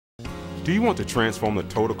Do you want to transform the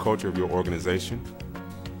total culture of your organization?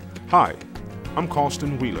 Hi, I'm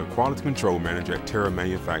Carlston Wheeler, Quality Control Manager at Terra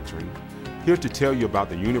Manufacturing, here to tell you about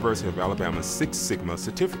the University of Alabama's Six Sigma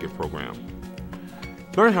Certificate Program.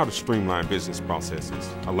 Learn how to streamline business processes,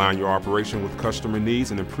 align your operation with customer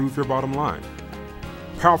needs, and improve your bottom line.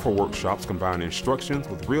 Powerful workshops combine instructions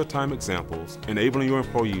with real-time examples, enabling your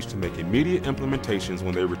employees to make immediate implementations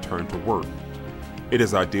when they return to work. It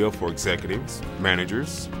is ideal for executives,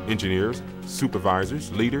 managers, engineers, supervisors,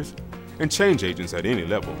 leaders, and change agents at any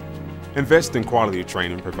level. Invest in quality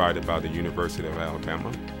training provided by the University of Alabama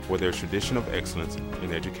for their tradition of excellence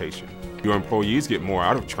in education. Your employees get more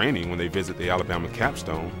out of training when they visit the Alabama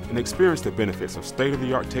Capstone and experience the benefits of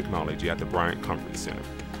state-of-the-art technology at the Bryant Conference Center.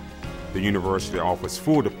 The university offers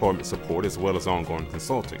full deployment support as well as ongoing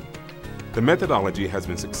consulting. The methodology has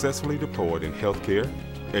been successfully deployed in healthcare,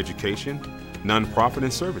 education, nonprofit,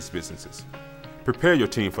 and service businesses. Prepare your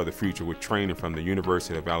team for the future with training from the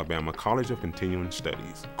University of Alabama College of Continuing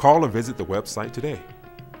Studies. Call or visit the website today.